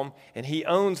psalm and he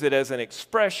owns it as an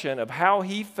expression of how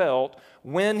he felt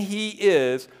when he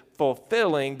is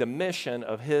fulfilling the mission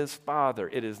of his Father.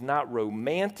 It is not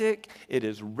romantic. It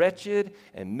is wretched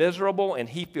and miserable, and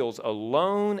he feels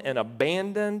alone and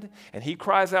abandoned. And he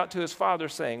cries out to his Father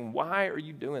saying, "Why are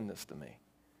you doing this to me?"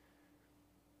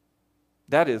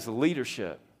 That is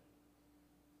leadership.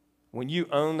 When you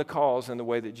own the cause in the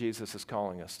way that Jesus is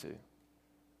calling us to.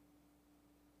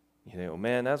 You think, "Oh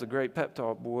man, that's a great pep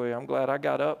talk, boy. I'm glad I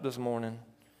got up this morning."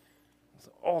 It's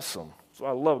awesome. That's what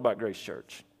I love about Grace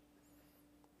Church.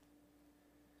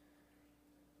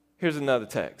 Here's another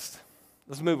text.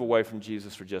 Let's move away from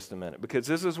Jesus for just a minute, because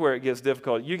this is where it gets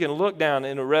difficult. You can look down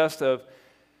in the rest of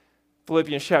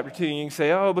Philippians chapter 2, and you can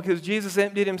say, "Oh, because Jesus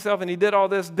emptied himself and he did all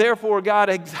this, therefore God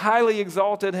highly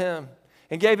exalted him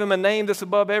and gave him a name that's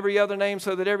above every other name,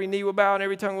 so that every knee will bow and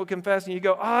every tongue will confess." And you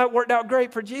go, "Oh, it worked out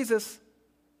great for Jesus.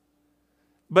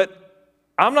 But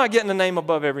I'm not getting a name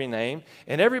above every name,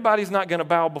 and everybody's not going to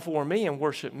bow before me and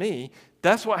worship me."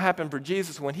 That's what happened for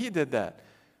Jesus when he did that.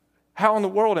 How in the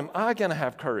world am I going to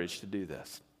have courage to do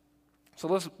this? So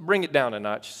let's bring it down a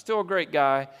notch. Still a great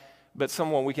guy, but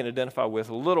someone we can identify with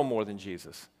a little more than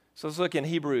Jesus. So let's look in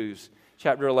Hebrews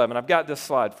chapter 11. I've got this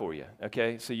slide for you,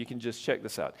 okay? So you can just check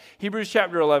this out. Hebrews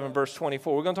chapter 11, verse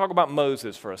 24. We're going to talk about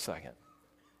Moses for a second.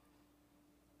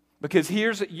 Because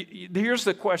here's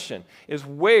the question, is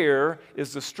where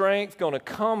is the strength going to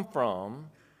come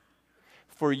from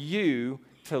for you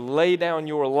to lay down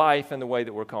your life in the way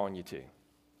that we're calling you to?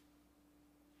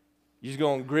 You're just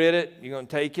going to grit it? You're going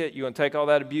to take it? You're going to take all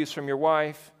that abuse from your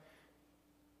wife?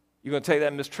 You're going to take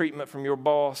that mistreatment from your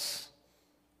boss?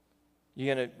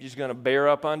 You're just going to bear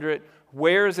up under it?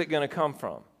 Where is it going to come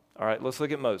from? All right, let's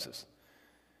look at Moses.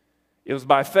 It was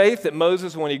by faith that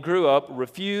Moses, when he grew up,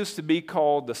 refused to be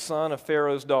called the son of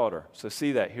Pharaoh's daughter. So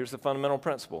see that. Here's the fundamental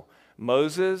principle.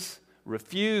 Moses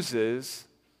refuses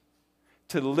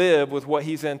to live with what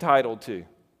he's entitled to.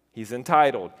 He's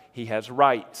entitled. He has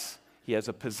rights. He has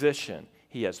a position.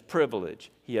 He has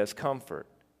privilege. He has comfort.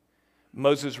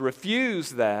 Moses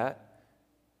refused that,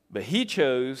 but he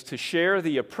chose to share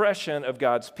the oppression of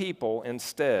God's people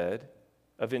instead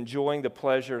of enjoying the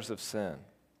pleasures of sin.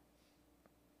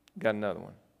 Got another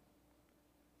one.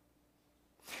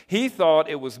 He thought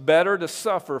it was better to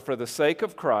suffer for the sake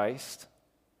of Christ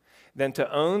than to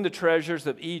own the treasures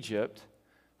of Egypt,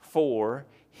 for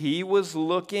he was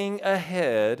looking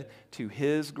ahead to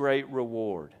his great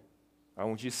reward. I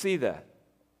want you to see that.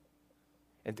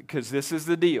 And because this is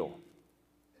the deal.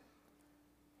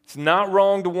 It's not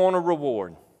wrong to want a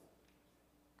reward.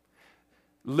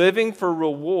 Living for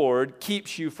reward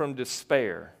keeps you from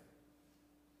despair.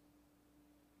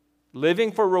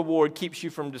 Living for reward keeps you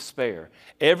from despair.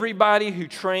 Everybody who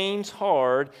trains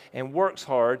hard and works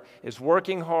hard is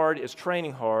working hard, is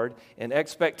training hard in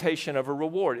expectation of a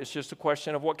reward. It's just a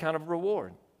question of what kind of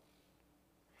reward.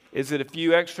 Is it a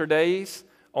few extra days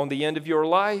on the end of your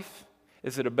life?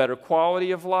 Is it a better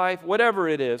quality of life? Whatever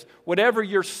it is, whatever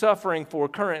you're suffering for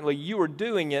currently, you are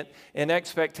doing it in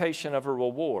expectation of a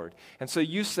reward. And so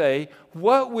you say,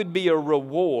 what would be a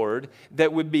reward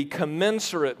that would be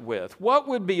commensurate with? What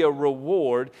would be a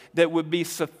reward that would be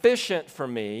sufficient for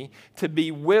me to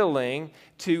be willing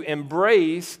to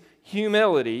embrace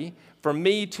humility, for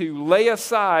me to lay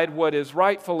aside what is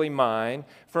rightfully mine,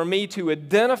 for me to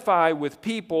identify with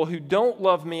people who don't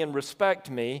love me and respect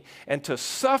me, and to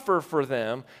suffer for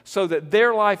them so that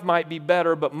their life might be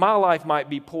better, but my life might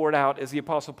be poured out, as the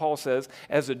Apostle Paul says,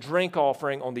 as a drink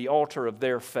offering on the altar of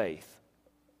their faith.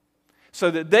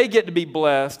 So that they get to be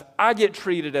blessed, I get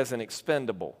treated as an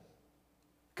expendable.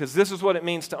 Because this is what it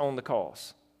means to own the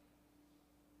cause.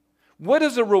 What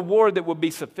is a reward that would be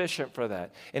sufficient for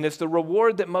that? And it's the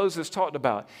reward that Moses talked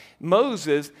about.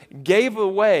 Moses gave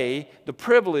away the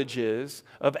privileges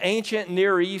of ancient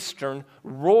Near Eastern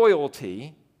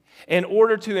royalty in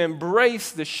order to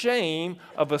embrace the shame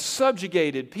of a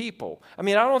subjugated people. I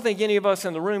mean, I don't think any of us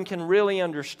in the room can really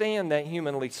understand that,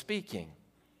 humanly speaking.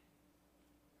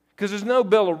 Because there's no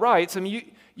Bill of Rights. I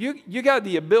mean, you got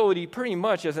the ability pretty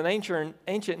much as an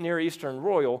ancient Near Eastern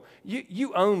royal,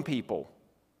 you own people.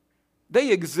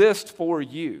 They exist for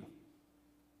you.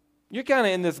 You're kind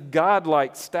of in this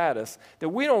godlike status that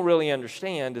we don't really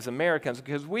understand as Americans,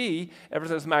 because we, ever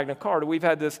since Magna Carta, we've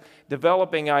had this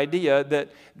developing idea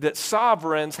that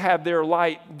sovereigns have their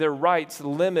rights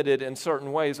limited in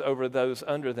certain ways over those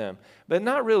under them. But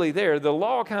not really there. The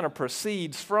law kind of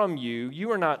proceeds from you. You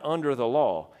are not under the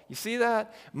law. You see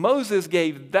that? Moses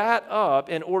gave that up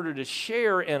in order to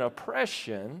share in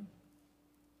oppression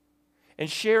and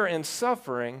share in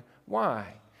suffering.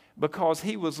 Why? Because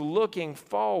he was looking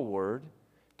forward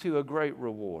to a great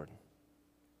reward.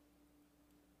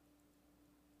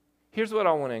 Here's what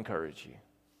I want to encourage you.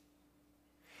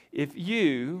 if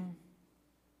you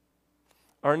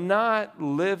are not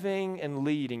living and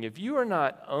leading, if you are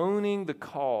not owning the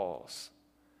cause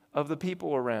of the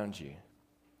people around you,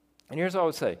 and here's what I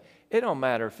would say, it don't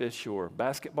matter if it's your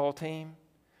basketball team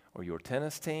or your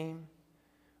tennis team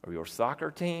or your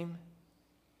soccer team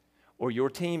or your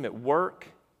team at work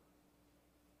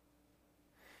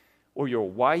or your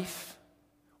wife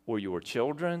or your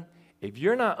children, if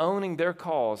you're not owning their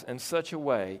cause in such a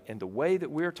way, in the way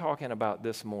that we're talking about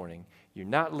this morning, you're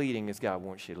not leading as God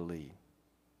wants you to lead.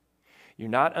 You're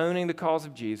not owning the cause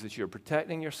of Jesus. You're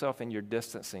protecting yourself and you're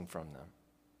distancing from them.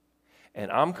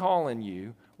 And I'm calling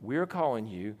you, we're calling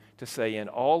you to say in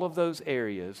all of those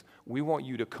areas, we want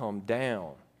you to come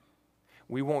down.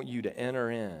 We want you to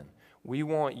enter in. We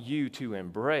want you to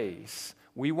embrace.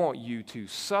 We want you to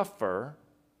suffer,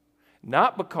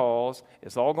 not because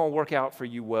it's all going to work out for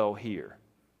you well here,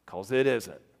 because it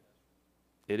isn't.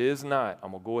 It is not.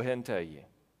 I'm going to go ahead and tell you.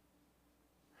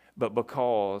 But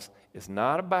because it's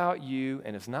not about you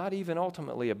and it's not even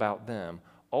ultimately about them.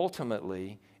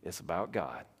 Ultimately, it's about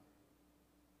God.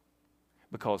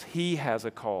 Because He has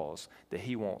a cause that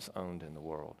He wants owned in the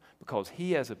world. Because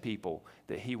He has a people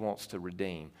that He wants to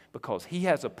redeem. Because He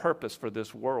has a purpose for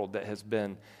this world that has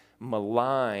been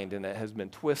maligned and that has been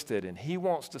twisted, and He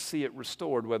wants to see it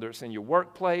restored, whether it's in your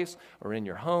workplace or in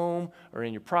your home or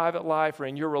in your private life or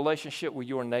in your relationship with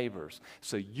your neighbors.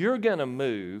 So you're going to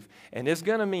move, and it's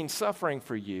going to mean suffering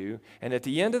for you, and at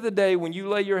the end of the day, when you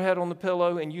lay your head on the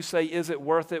pillow and you say, is it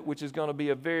worth it, which is going to be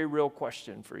a very real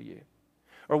question for you.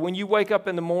 Or when you wake up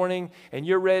in the morning and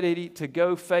you're ready to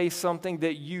go face something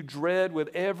that you dread with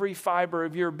every fiber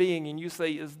of your being, and you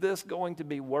say, is this going to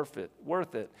be worth it?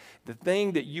 The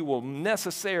thing that you will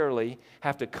necessarily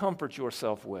have to comfort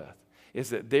yourself with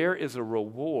is that there is a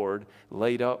reward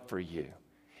laid up for you.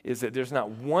 Is that there's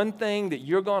not one thing that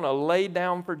you're going to lay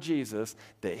down for Jesus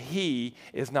that He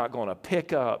is not going to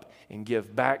pick up and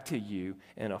give back to you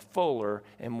in a fuller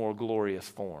and more glorious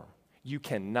form. You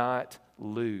cannot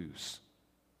lose.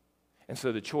 And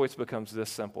so the choice becomes this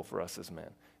simple for us as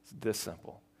men. It's this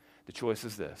simple. The choice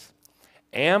is this.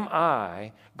 Am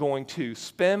I going to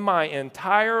spend my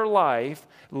entire life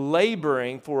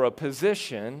laboring for a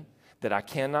position that I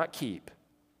cannot keep,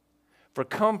 for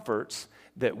comforts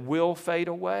that will fade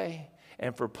away,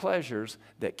 and for pleasures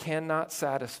that cannot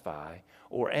satisfy?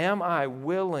 Or am I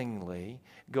willingly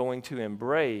going to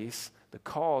embrace the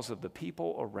cause of the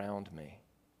people around me?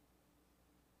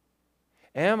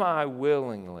 Am I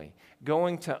willingly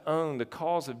going to own the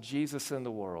cause of Jesus in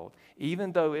the world,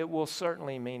 even though it will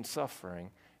certainly mean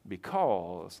suffering,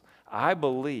 because I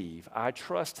believe, I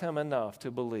trust Him enough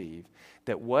to believe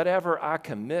that whatever I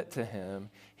commit to Him,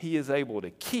 He is able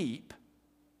to keep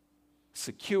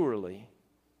securely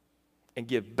and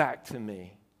give back to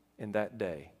me in that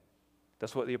day.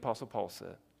 That's what the Apostle Paul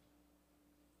said.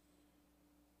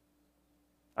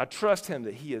 I trust Him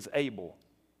that He is able.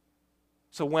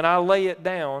 So when I lay it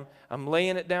down, I'm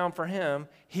laying it down for Him.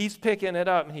 He's picking it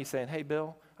up and He's saying, hey,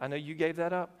 Bill, I know you gave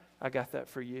that up. I got that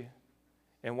for you.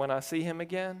 And when I see Him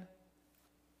again,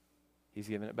 He's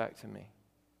giving it back to me.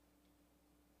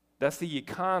 That's the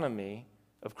economy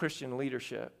of Christian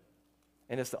leadership.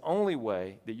 And it's the only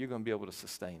way that you're going to be able to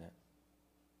sustain it.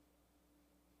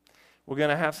 We're going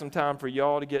to have some time for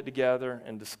y'all to get together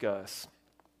and discuss.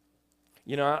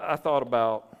 You know, I thought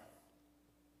about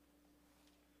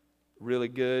really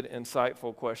good,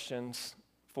 insightful questions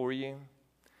for you.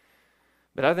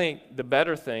 But I think the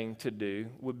better thing to do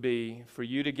would be for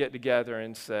you to get together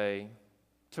and say,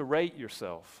 to rate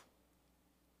yourself.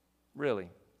 Really.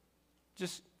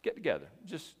 Just get together.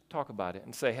 Just talk about it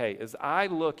and say, hey, as I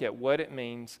look at what it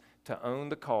means to own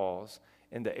the cause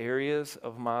in the areas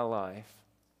of my life,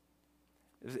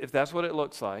 if that's what it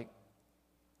looks like,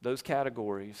 those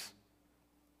categories,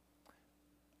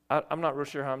 I'm not real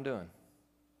sure how I'm doing.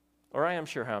 Or I am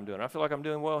sure how I'm doing. I feel like I'm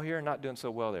doing well here and not doing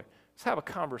so well there. Let's have a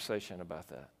conversation about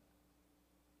that.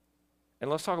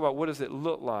 And let's talk about what does it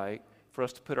look like for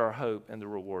us to put our hope in the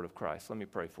reward of Christ. Let me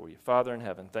pray for you. Father in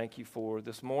heaven, thank you for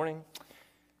this morning.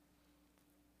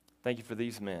 Thank you for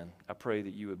these men. I pray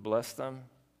that you would bless them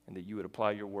and that you would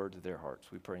apply your word to their hearts.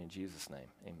 We pray in Jesus' name.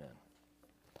 Amen.